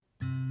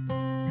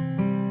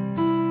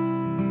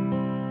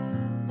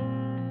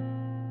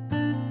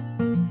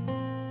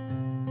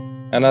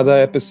Another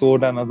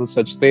episode, another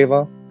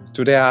Sachdeva.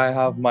 Today I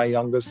have my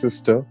younger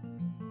sister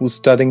who's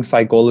studying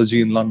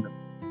psychology in London.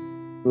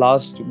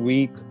 Last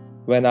week,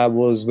 when I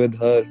was with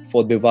her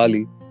for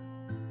Diwali,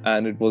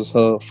 and it was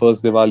her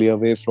first Diwali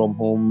away from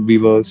home, we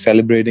were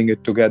celebrating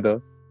it together.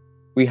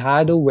 We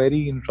had a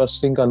very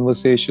interesting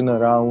conversation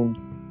around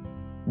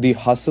the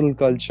hustle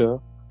culture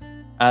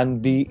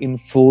and the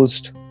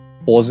enforced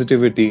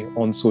positivity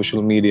on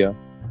social media.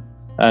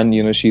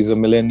 And she's a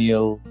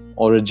millennial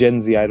or a Gen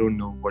Z. I don't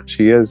know what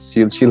she is.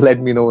 She'll let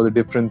me know the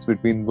difference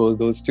between both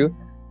those two.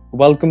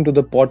 Welcome to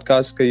the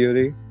podcast,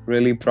 Kayuri.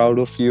 Really proud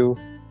of you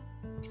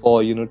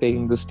for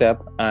taking the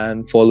step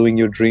and following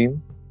your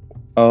dream.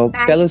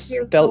 Thank Tell us,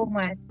 you so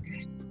much.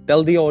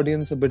 tell the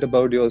audience a bit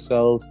about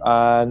yourself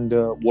and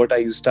what are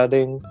you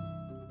studying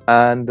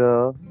and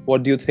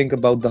what do you think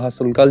about the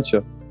hustle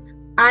culture?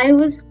 I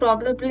was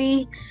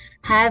probably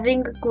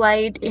having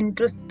quite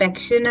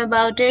introspection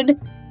about it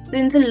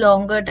since a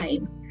longer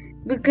time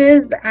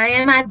because I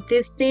am at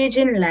this stage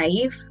in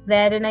life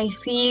wherein I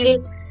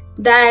feel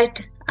that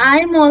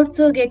I'm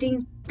also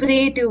getting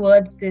prey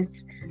towards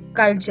this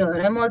culture.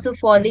 I'm also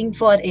falling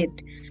for it.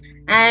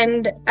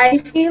 And I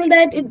feel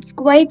that it's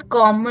quite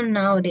common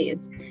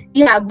nowadays.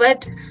 Yeah,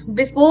 but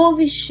before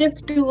we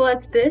shift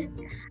towards this,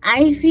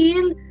 I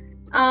feel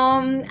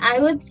I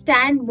would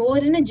stand more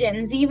in a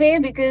Gen Z way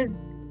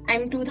because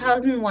I'm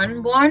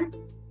 2001 born,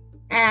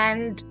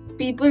 and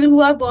people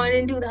who are born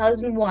in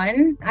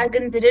 2001 are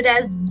considered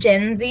as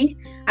Gen Z.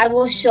 I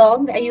was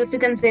shocked. I used to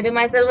consider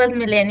myself as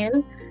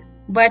millennial,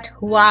 but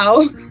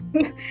wow,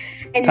 I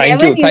Thank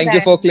never you, knew thank you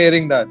that. for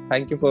clearing that.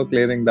 Thank you for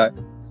clearing that.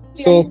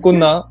 So Yes.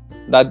 Kunna,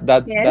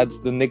 that's Yes. that's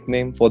the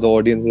nickname for the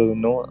audience doesn't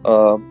know.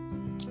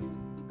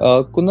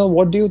 Kunna,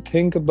 what do you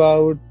think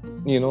about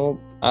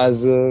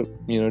as a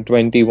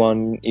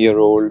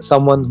 21-year-old,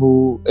 someone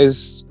who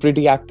is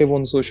pretty active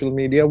on social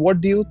media? What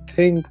do you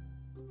think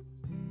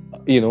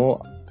you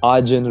know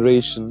our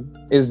generation,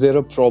 is there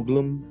a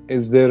problem,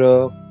 is there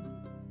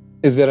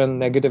a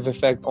negative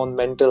effect on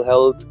mental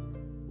health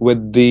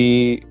with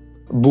the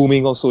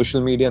booming of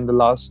social media in the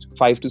last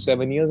 5 to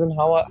 7 years, and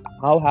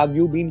how have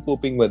you been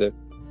coping with it?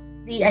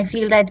 See, I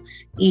feel that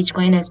each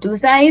coin has two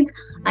sides.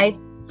 I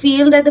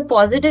feel that the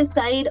positive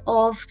side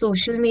of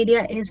social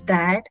media is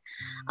that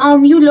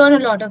you learn a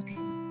lot of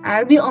things.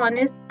 I'll be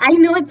honest, I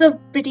know it's a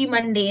pretty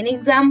mundane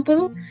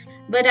example,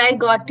 but I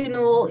got to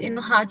know,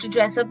 how to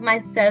dress up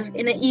myself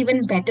in an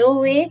even better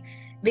way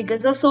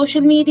because of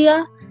social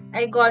media.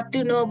 I got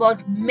to know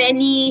about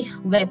many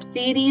web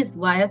series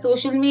via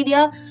social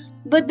media.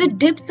 But the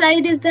dip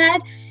side is that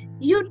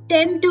you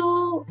tend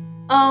to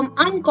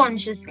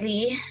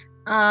unconsciously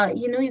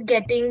you're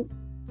getting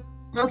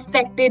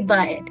affected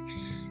by it,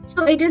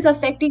 so it is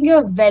affecting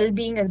your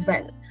well-being as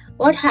well.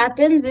 What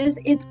happens is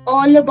it's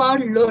all about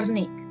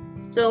learning.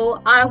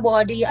 So our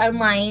body, our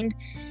mind,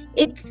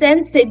 it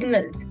sends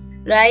signals,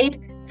 right?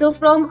 So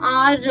from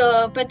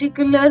our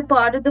particular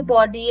part of the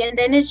body, and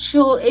then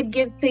it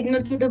gives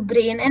signal to the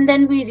brain, and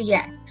then we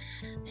react.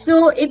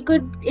 So it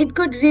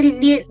could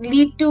really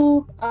lead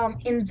to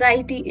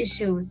anxiety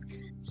issues,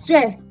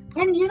 stress.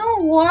 And you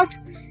know what,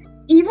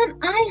 even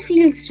I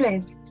feel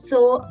stress.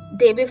 So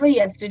day before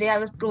yesterday, I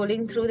was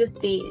scrolling through this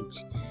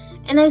page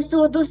and I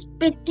saw those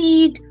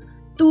petite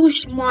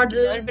touche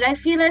model, but I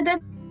feel like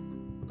that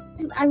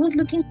I was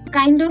looking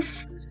kind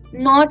of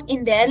not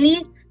in their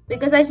league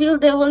because I feel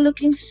they were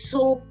looking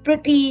so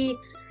pretty.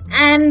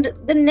 And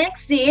the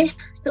next day,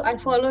 so I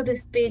follow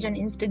this page on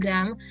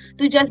Instagram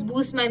to just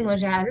boost my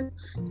morale.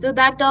 So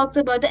that talks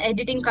about the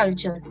editing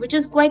culture, which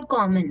is quite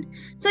common.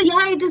 So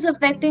yeah, it is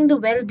affecting the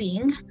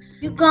well-being.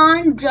 You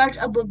can't judge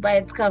a book by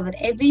its cover.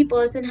 Every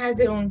person has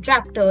their own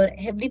chapter,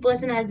 every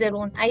person has their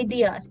own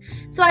ideas.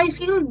 So I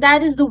feel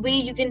that is the way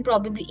you can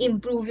probably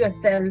improve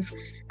yourself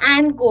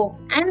and go.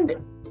 And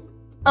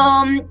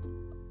um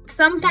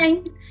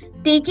sometimes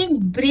taking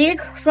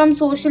break from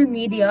social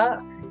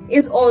media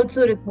is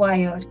also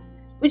required,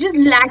 which is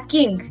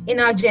lacking in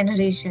our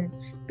generation.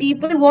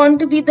 People want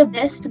to be the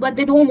best, but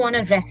they don't want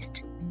to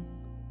rest.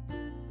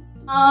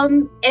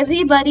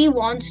 Everybody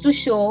wants to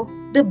show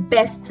the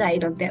best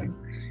side of them.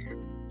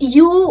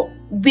 You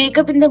wake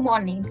up in the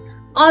morning,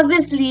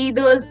 obviously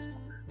those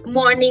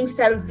morning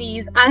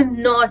selfies are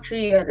not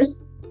real.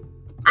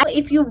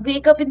 If you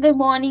wake up in the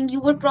morning, you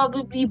would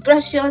probably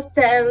brush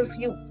yourself,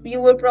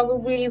 you would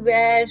probably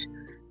wear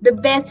the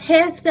best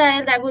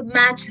hairstyle that would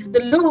match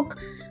the look.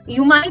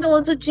 You might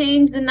also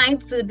change the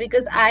night suit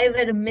because I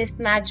wear a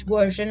mismatched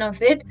version of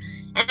it,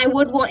 and I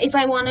would want, if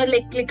I want to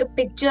like click a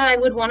picture, I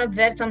would want to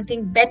wear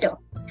something better.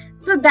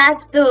 So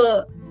that's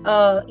the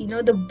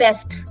the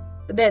best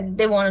that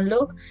they want to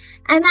look.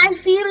 And I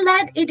feel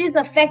that it is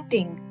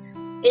affecting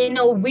in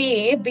a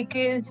way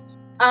because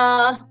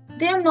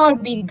they're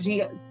not being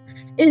real.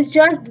 It's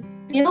just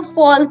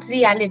false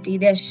reality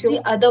they're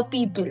showing other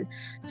people,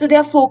 so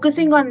they're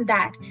focusing on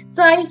that.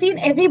 So I feel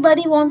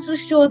everybody wants to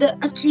show the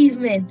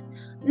achievement.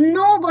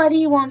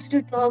 Nobody wants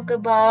to talk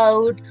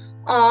about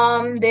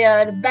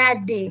their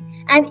bad day.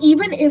 And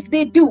even if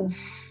they do,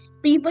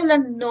 people are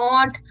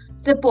not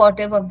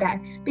supportive of that.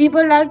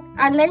 People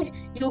are like,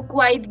 you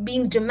quite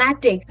being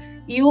dramatic.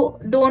 You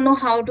don't know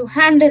how to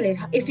handle it.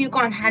 If you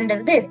can't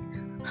handle this,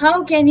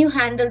 how can you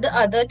handle the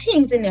other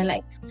things in your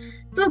life?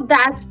 So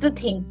that's the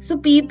thing. So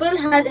people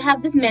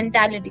have this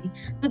mentality.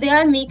 So they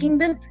are making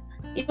this,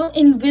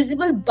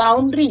 invisible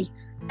boundary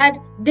that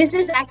this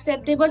is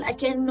acceptable. I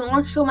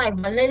cannot show my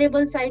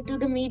vulnerable side to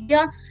the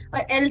media,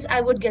 or else I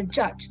would get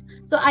judged.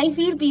 So I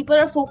feel people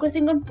are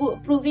focusing on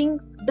proving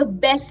the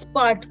best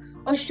part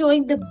or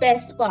showing the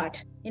best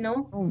part.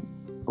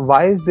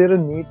 Why is there a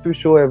need to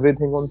show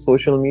everything on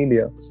social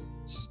media?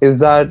 Is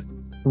that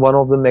one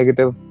of the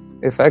negative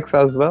effects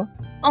as well?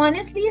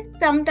 Honestly,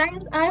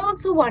 sometimes I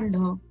also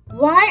wonder,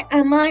 why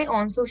am I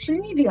on social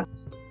media?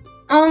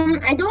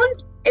 I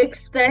don't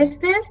express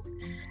this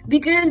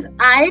because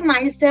I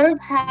myself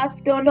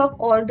have turned off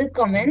all the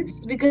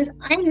comments, because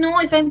I know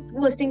if I'm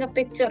posting a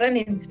picture on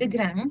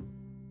Instagram,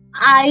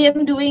 I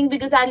am doing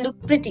because I look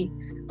pretty.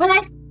 But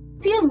I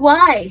feel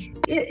why?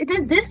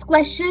 This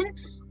question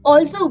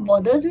also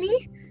bothers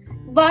me,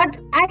 but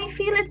I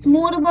feel it's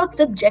more about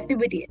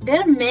subjectivity. There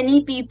are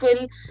many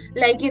people,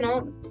 like,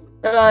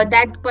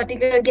 that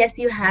particular guest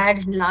you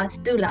had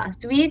last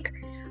week,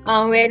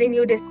 wherein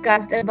you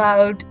discussed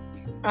about,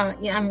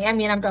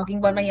 I'm talking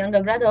about my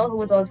younger brother who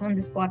was also on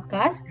this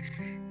podcast.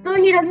 So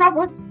he does not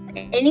post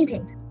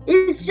anything.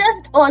 It's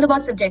just all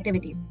about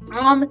subjectivity.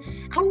 And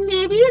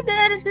maybe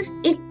there is this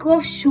ick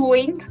of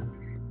showing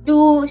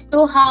to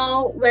show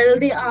how well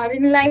they are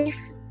in life,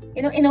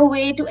 in a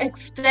way to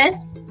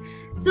express.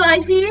 So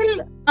I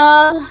feel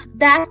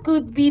that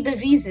could be the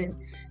reason.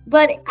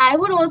 But I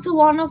would also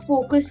want to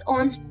focus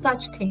on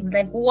such things,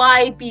 like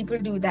why people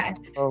do that.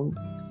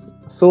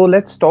 So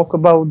let's talk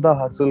about the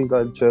hustle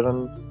culture.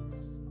 And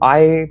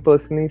I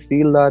personally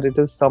feel that it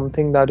is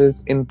something that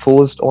is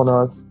enforced on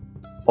us,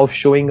 of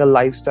showing a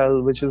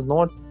lifestyle which is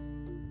not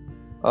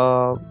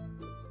uh,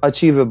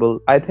 achievable.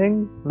 I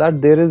think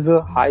that there is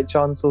a high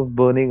chance of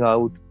burning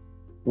out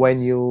when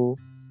you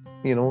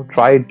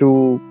try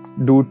to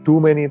do too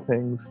many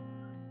things,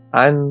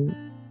 and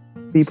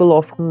people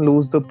often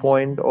lose the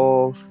point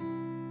of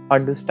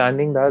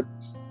understanding that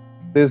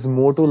there's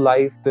more to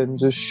life than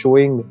just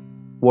showing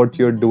what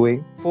you're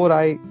doing. Before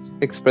I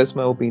express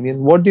my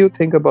opinion, what do you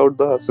think about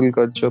the hustle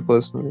culture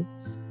personally?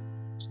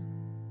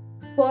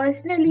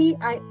 Personally,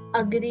 I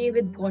agree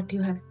with what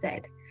you have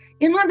said.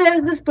 There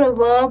is this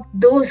proverb,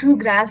 those who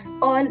grasp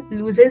all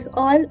loses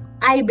all.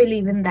 I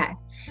believe in that.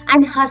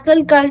 And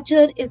hustle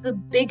culture is a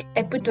big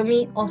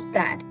epitome of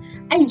that.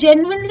 I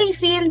genuinely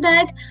feel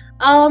that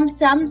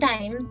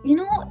sometimes,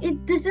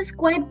 this is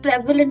quite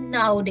prevalent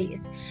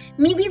nowadays.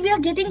 Maybe we are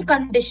getting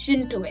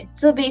conditioned to it.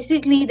 So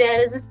basically,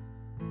 there is this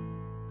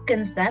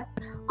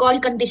concept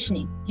called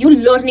conditioning. You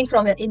learning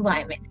from your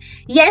environment.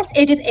 Yes,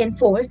 it is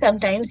enforced.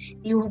 Sometimes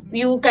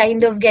you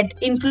kind of get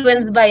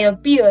influenced by your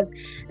peers.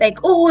 Like,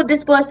 oh,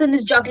 this person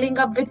is juggling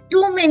up with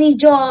too many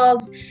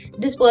jobs.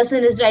 This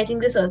person is writing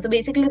research. So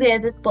basically,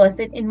 there's this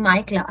person in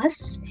my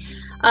class.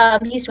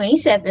 He's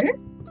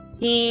 27.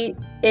 He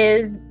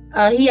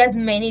he has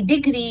many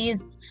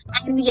degrees.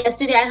 And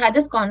yesterday I had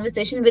this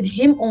conversation with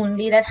him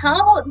only, that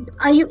how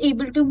are you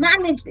able to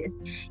manage this?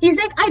 He's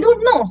like, I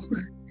don't know.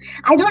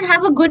 I don't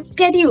have a good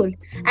schedule.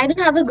 I don't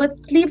have a good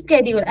sleep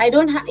schedule. I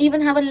don't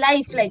even have a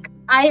life. Like,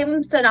 I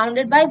am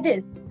surrounded by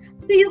this.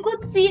 So you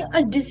could see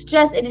a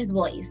distress in his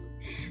voice.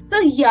 So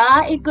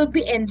yeah, it could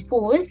be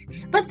enforced,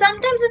 but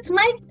sometimes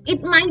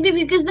it might be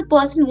because the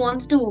person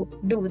wants to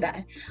do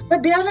that.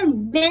 But there are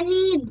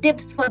many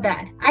dips for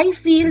that. I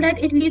feel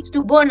that it leads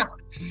to burnout,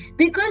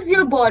 because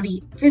your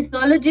body,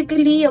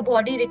 physiologically, your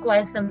body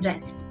requires some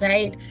rest,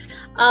 right?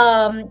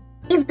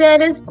 If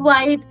there is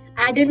quite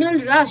adrenal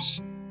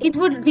rush, it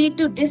would lead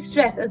to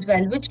distress as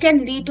well, which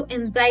can lead to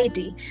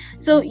anxiety.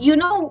 So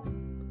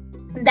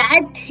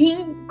that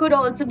thing could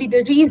also be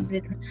the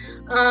reason.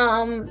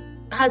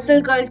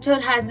 Hustle culture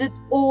has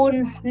its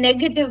own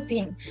negative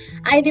thing.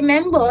 I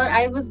remember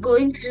I was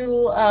going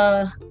through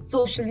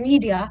social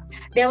media.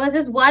 There was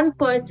this one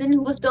person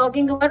who was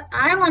talking about,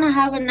 I want to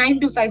have a 9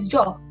 to 5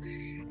 job.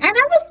 And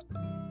I was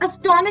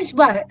astonished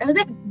by it. I was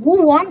like,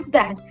 who wants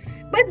that?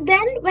 But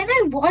then when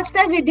I watched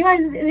that video, I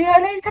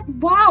realized that,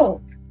 wow,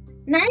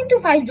 9 to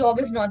 5 job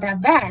is not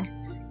that bad.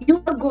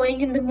 You are going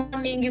in the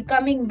morning, you're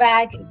coming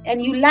back,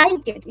 and you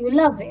like it, you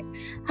love it.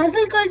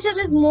 Hustle culture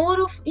is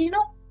more of,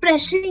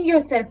 pressuring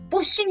yourself,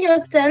 pushing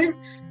yourself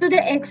to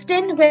the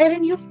extent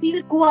wherein you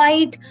feel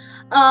quite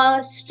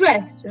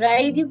stressed,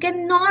 right? You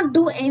cannot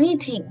do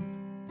anything.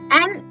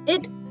 And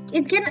it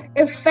can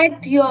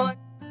affect your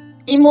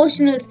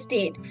emotional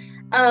state.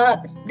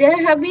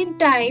 There have been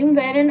times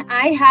wherein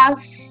I have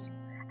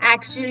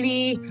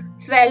actually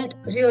felt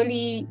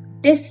really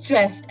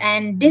distressed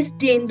and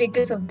disdain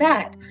because of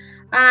that.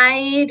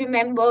 I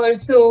remember,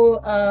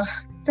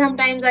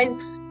 sometimes I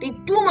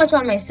take too much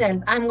on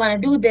myself. I'm gonna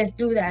do this,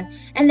 do that,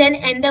 and then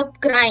end up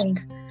crying.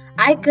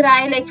 I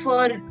cry like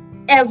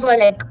forever,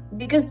 like,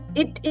 because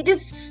it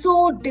is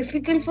so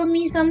difficult for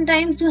me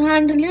sometimes to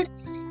handle it.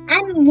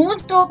 And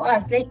most of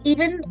us, like,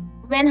 even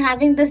when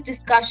having this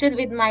discussion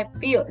with my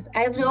peers,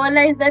 I've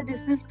realized that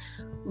this is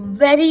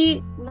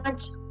very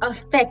much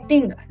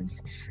affecting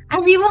us.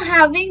 And we were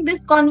having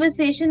this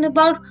conversation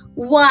about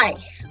why.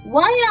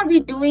 Why are we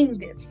doing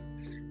this?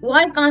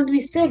 Why can't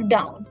we sit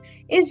down?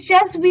 It's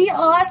just we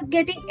are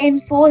getting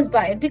enforced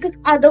by it because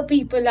other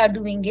people are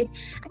doing it.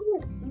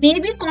 And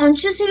maybe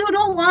consciously you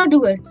don't want to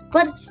do it,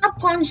 but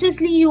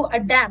subconsciously you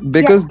adapt.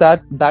 Because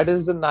that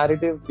is the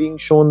narrative being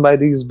shown by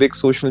these big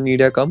social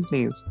media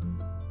companies.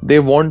 They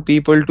want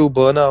people to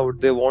burn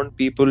out. They want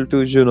people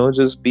to,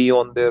 just be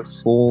on their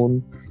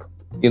phone,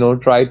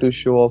 try to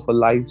show off a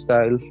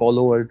lifestyle,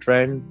 follow a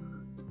trend.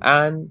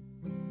 And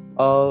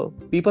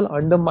people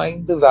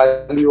undermine the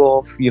value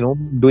of,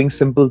 doing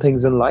simple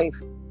things in life.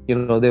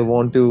 They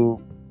want to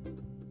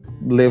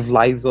live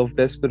lives of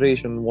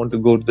desperation, want to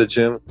go to the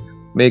gym,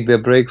 make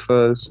their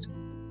breakfast,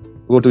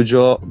 go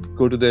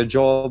to their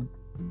job,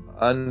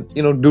 and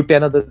do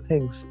 10 other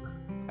things.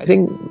 I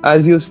think,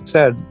 as you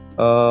said,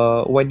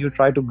 when you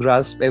try to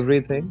grasp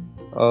everything,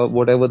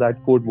 whatever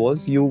that code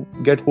was, you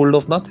get hold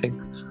of nothing.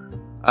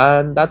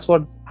 And that's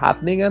what's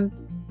happening, and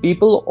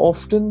people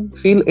often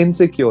feel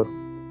insecure.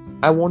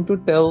 I want to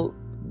tell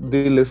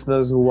the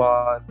listeners who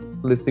are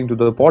listening to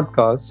the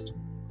podcast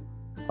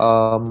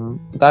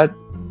that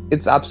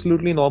it's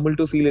absolutely normal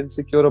to feel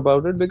insecure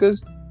about it,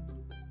 because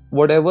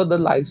whatever the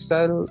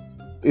lifestyle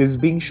is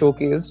being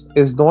showcased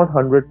is not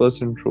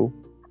 100% true.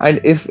 And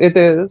if it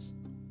is,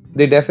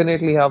 they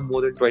definitely have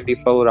more than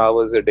 24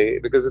 hours a day,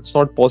 because it's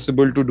not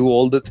possible to do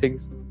all the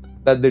things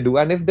that they do.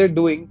 And if they're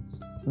doing,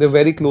 they're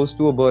very close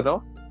to a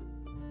burnout.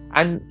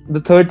 And the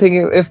third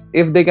thing,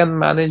 if they can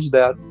manage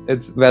that,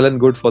 it's well and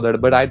good for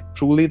that. But I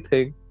truly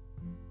think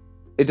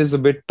it is a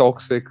bit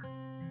toxic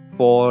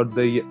for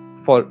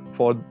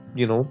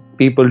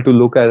people to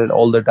look at it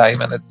all the time,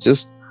 and it's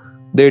just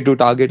there to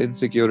target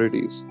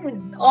insecurities.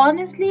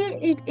 Honestly,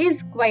 it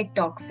is quite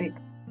toxic.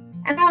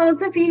 And I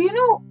also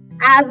feel,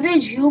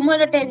 average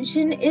human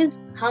attention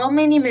is how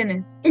many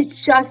minutes?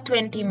 It's just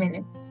 20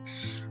 minutes.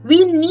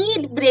 We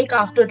need break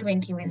after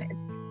 20 minutes.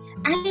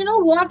 And you know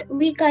what?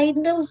 We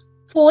kind of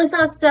force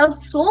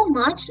ourselves so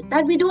much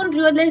that we don't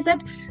realize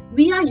that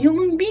we are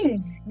human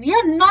beings. We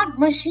are not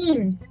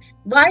machines.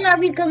 Why are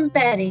we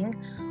comparing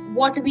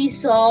what we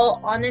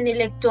saw on an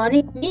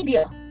electronic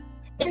media?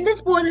 In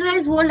this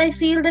polarized world, I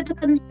feel that the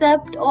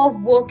concept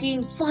of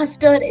working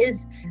faster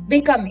is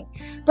becoming,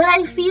 but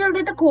I feel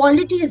that the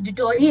quality is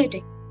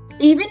deteriorating.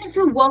 Even if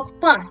you work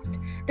fast,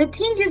 the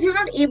thing is you're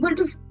not able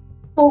to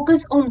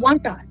focus on one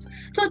task.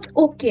 So it's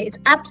okay, it's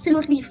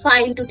absolutely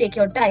fine to take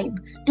your time,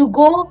 to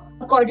go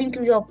according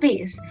to your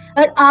pace.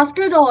 But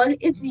after all,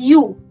 it's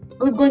you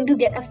who's going to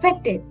get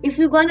affected. If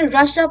you're going to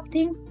rush up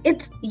things,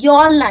 it's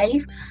your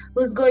life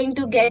who's going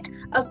to get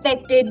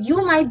affected.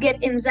 You might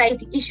get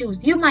anxiety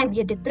issues, you might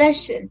get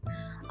depression,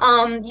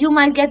 you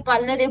might get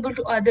vulnerable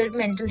to other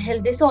mental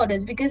health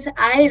disorders. Because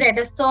I read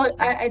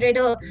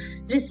a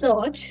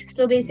research.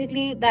 So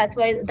basically, that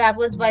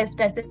was by a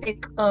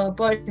specific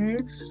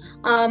person.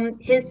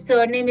 His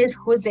surname is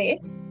Jose,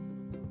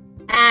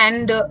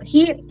 and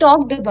he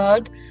talked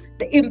about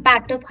the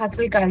impact of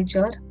hustle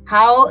culture,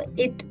 how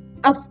it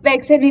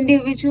affects an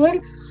individual,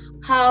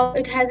 how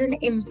it has an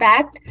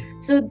impact.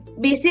 So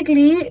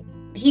basically,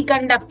 he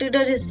conducted a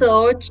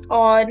research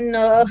on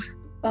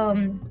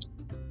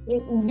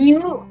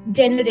new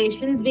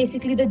generations,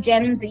 basically the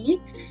Gen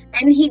Z,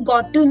 and he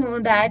got to know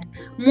that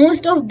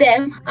most of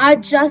them are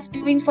just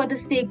doing for the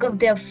sake of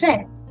their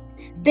friends.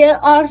 They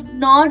are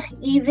not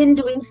even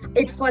doing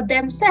it for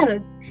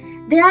themselves.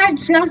 They are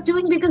just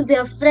doing because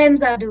their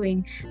friends are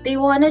doing. They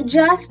want to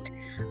just,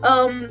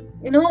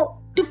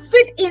 to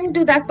fit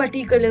into that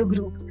particular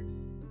group,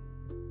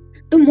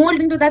 to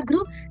mold into that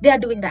group. They are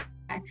doing that,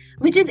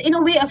 which is in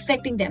a way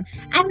affecting them.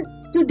 And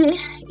today,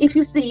 if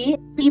you see,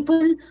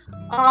 people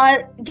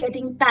are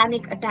getting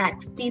panic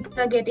attacks, people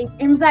are getting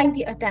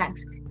anxiety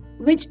attacks,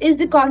 which is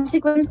the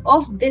consequence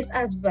of this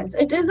as well. So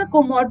it is a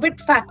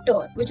comorbid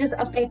factor which is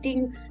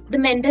affecting the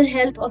mental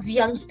health of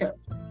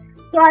youngsters.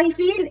 So I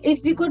feel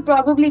if we could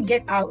probably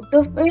get out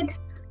of it,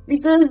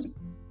 because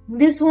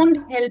this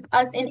won't help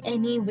us in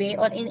any way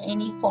or in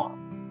any form.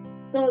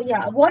 So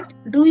yeah, what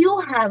do you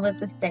have a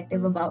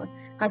perspective about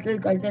hustle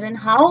culture, and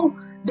how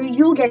do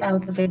you get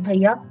out of it,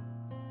 Bhaiya?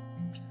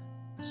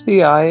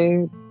 See,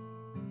 I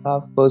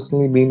have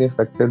personally been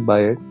affected by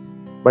it,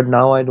 but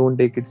now I don't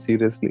take it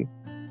seriously.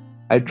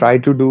 I try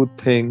to do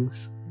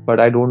things,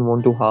 but I don't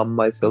want to harm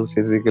myself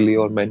physically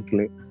or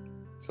mentally.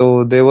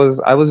 So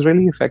I was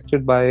really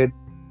affected by it,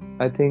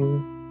 I think,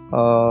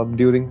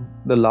 during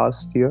the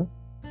last year.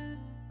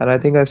 And I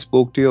think I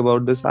spoke to you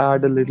about this. I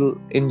had a little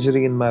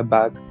injury in my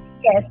back,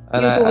 Yes,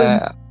 and you told me.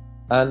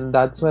 and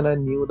that's when I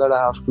knew that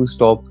I have to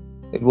stop.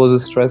 It was a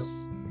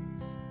stress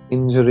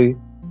injury,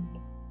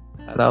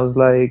 and I was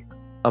like,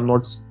 I'm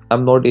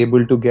not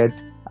able to get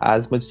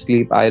as much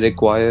sleep I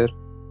require.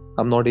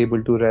 I'm not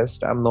able to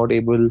rest. I'm not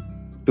able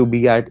to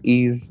be at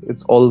ease.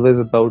 It's always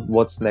about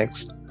what's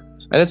next.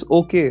 And it's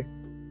okay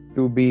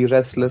to be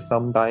restless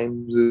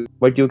sometimes,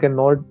 but you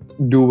cannot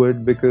do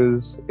it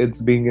because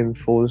it's being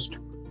enforced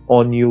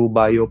on you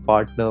by your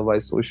partner, by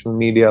social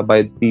media,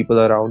 by people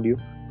around you.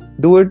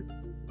 Do it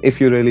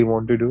if you really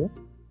want to do it,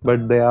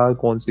 but there are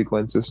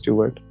consequences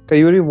to it.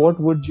 Kayuri, what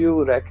would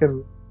you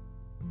reckon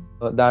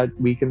that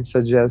we can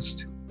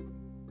suggest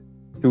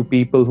to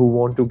people who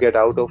want to get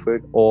out of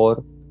it,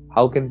 or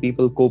how can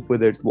people cope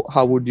with it?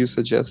 How would you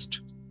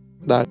suggest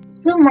that?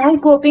 So my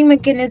coping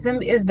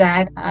mechanism is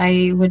that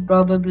I would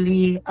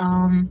probably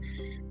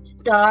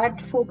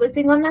start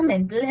focusing on my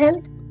mental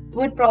health.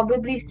 Would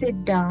probably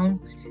sit down,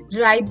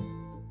 write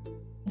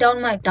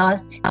down my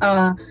tasks,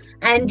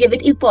 and give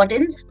it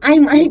importance. I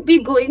might be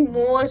going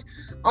more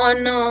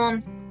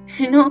on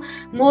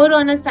more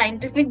on a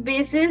scientific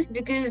basis,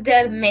 because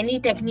there are many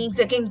techniques.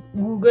 I can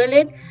Google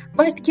it,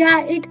 but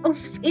yeah,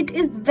 it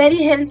is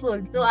very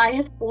helpful. So I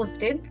have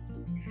post-its,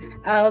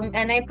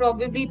 and I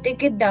probably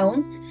take it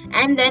down,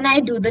 and then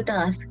I do the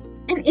task.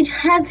 And it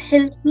has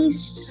helped me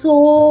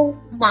so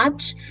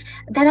much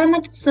that I'm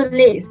at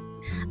solace.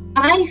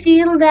 I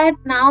feel that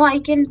now I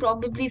can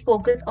probably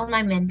focus on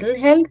my mental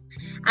health.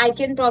 I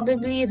can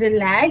probably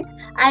relax,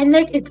 and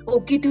like it's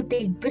okay to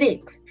take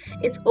breaks.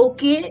 It's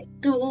okay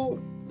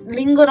to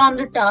linger on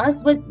the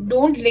task, but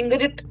don't linger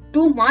it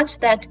too much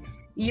that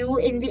you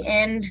in the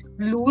end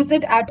lose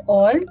it at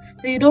all.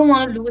 So you don't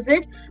want to lose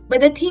it.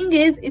 But the thing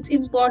is, it's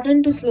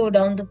important to slow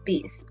down the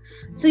pace.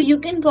 So you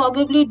can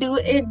probably do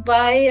it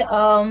by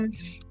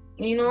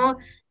you know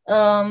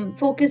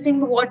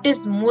focusing what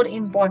is more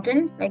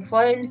important. Like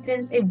for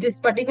instance, if this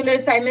particular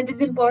assignment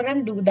is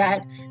important, do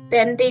that,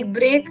 then take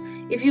break.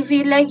 If you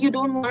feel like you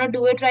don't want to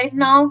do it right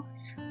now,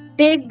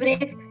 take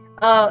break.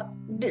 uh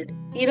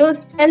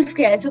Self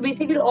care. So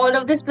basically all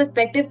of this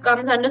perspective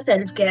comes under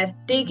self care.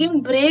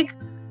 Taking break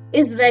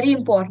is very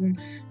important.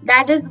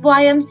 That is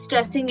why I'm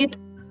stressing it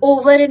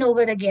over and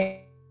over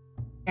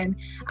again.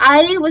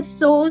 I was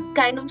so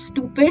kind of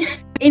stupid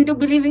into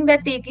believing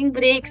that taking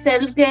break,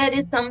 self care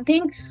is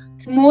something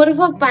more of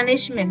a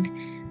punishment.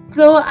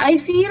 So I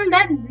feel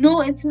that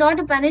no, it's not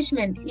a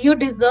punishment. You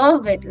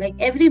deserve it. Like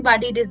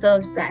everybody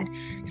deserves that.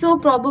 So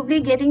probably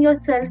getting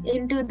yourself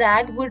into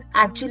that would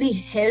actually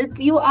help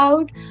you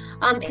out.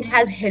 It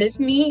has helped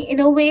me in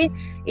a way.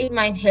 It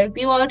might help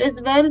you out as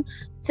well.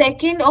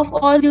 Second of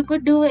all, you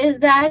could do is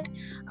that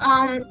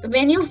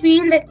when you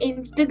feel that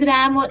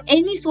Instagram or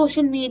any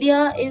social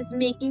media is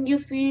making you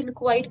feel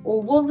quite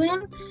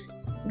overwhelmed,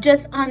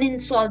 just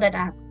uninstall that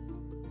app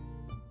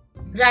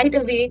right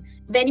away.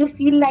 When you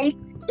feel like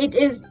it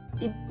is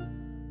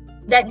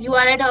that you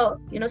are at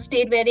a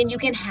state wherein you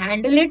can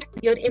handle it,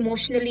 you're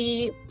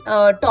emotionally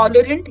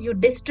tolerant, you're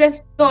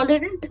distress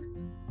tolerant,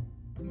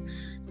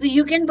 so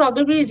you can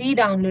probably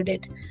re-download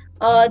it.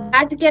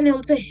 That can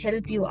also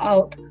help you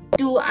out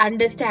to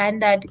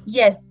understand that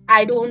yes,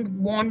 I don't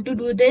want to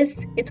do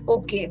this, it's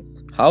okay.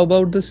 How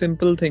about the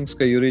simple things,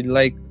 Kayuri,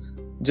 like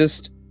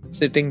just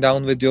sitting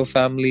down with your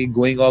family,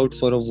 going out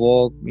for a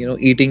walk,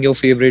 eating your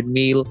favorite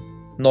meal,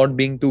 not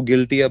being too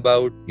guilty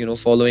about,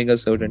 following a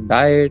certain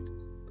diet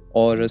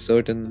or a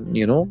certain,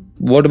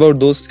 what about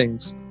those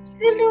things?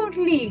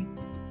 Absolutely.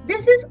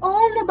 This is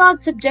all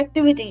about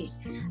subjectivity.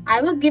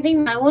 I was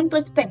giving my own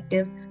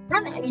perspective,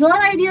 and your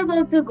idea is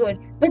also good.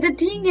 But the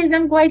thing is,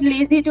 I'm quite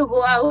lazy to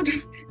go out.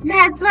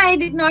 That's why I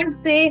did not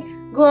say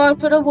go out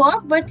for a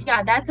walk. But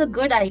yeah, that's a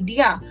good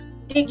idea.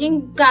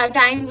 Taking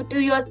time to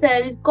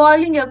yourself,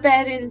 calling your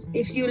parents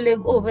if you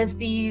live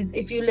overseas,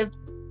 if you live,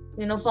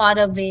 far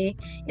away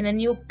in a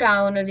new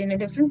town or in a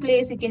different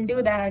place, you can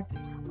do that.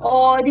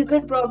 Or you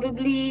could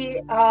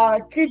probably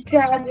chit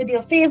chat with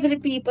your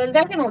favorite people.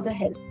 That can also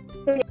help.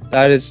 So, yeah.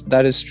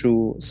 That is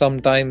true.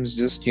 Sometimes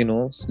just,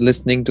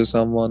 listening to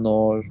someone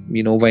or,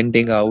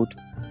 venting out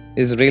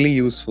is really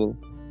useful.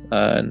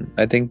 And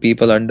I think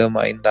people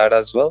undermine that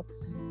as well.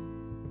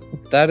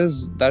 That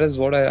is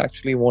what I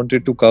actually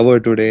wanted to cover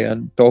today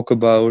and talk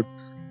about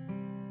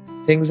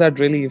things that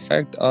really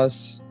affect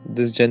us,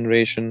 this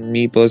generation,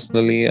 me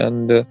personally.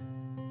 And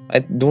I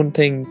don't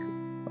think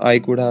I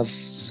could have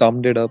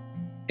summed it up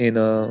in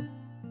a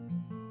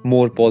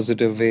more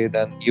positive way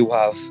than you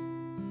have.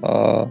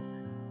 Uh,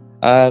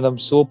 and I'm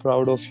so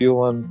proud of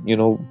you and,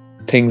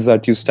 things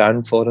that you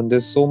stand for. And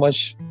there's so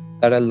much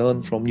that I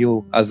learned from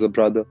you as a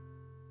brother.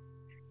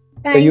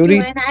 Thank you.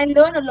 Kayuri, And I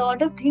learn a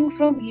lot of things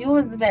from you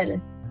as well.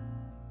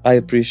 I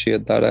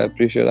appreciate that.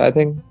 I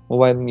think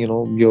when,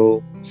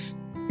 your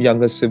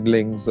younger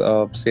siblings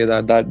say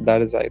that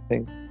is, I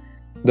think,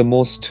 the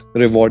most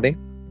rewarding.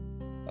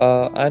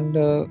 And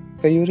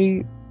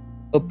Kayuri,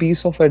 a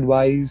piece of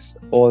advice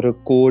or a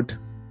quote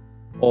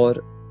or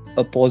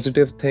a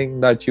positive thing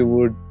that you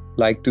would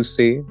like to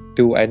say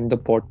to end the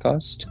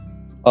podcast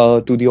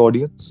to the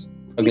audience?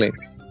 Again.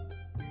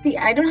 See,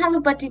 I don't have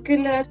a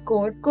particular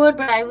code, but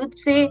I would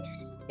say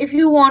if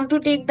you want to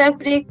take that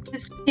break,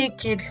 just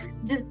take it.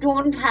 Just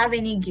don't have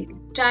any guilt.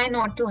 Try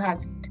not to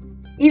have it.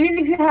 Even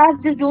if you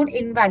have, just don't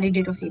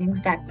invalidate your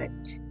feelings. That's it.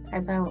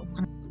 That's how.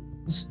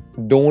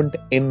 Don't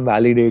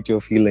invalidate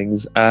your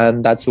feelings.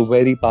 And that's a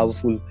very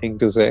powerful thing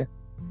to say.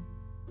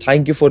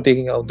 Thank you for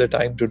taking out the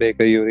time today,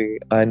 Kayuri.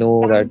 I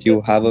know Thank that you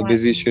you have so a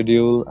busy much.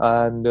 schedule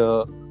and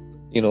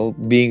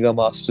Being a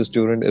master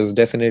student is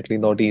definitely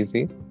not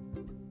easy.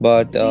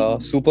 But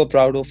super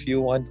proud of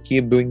you, and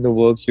keep doing the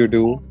work you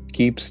do.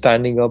 Keep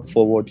standing up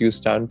for what you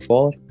stand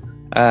for,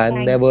 and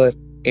Thank never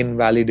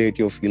invalidate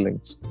your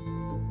feelings.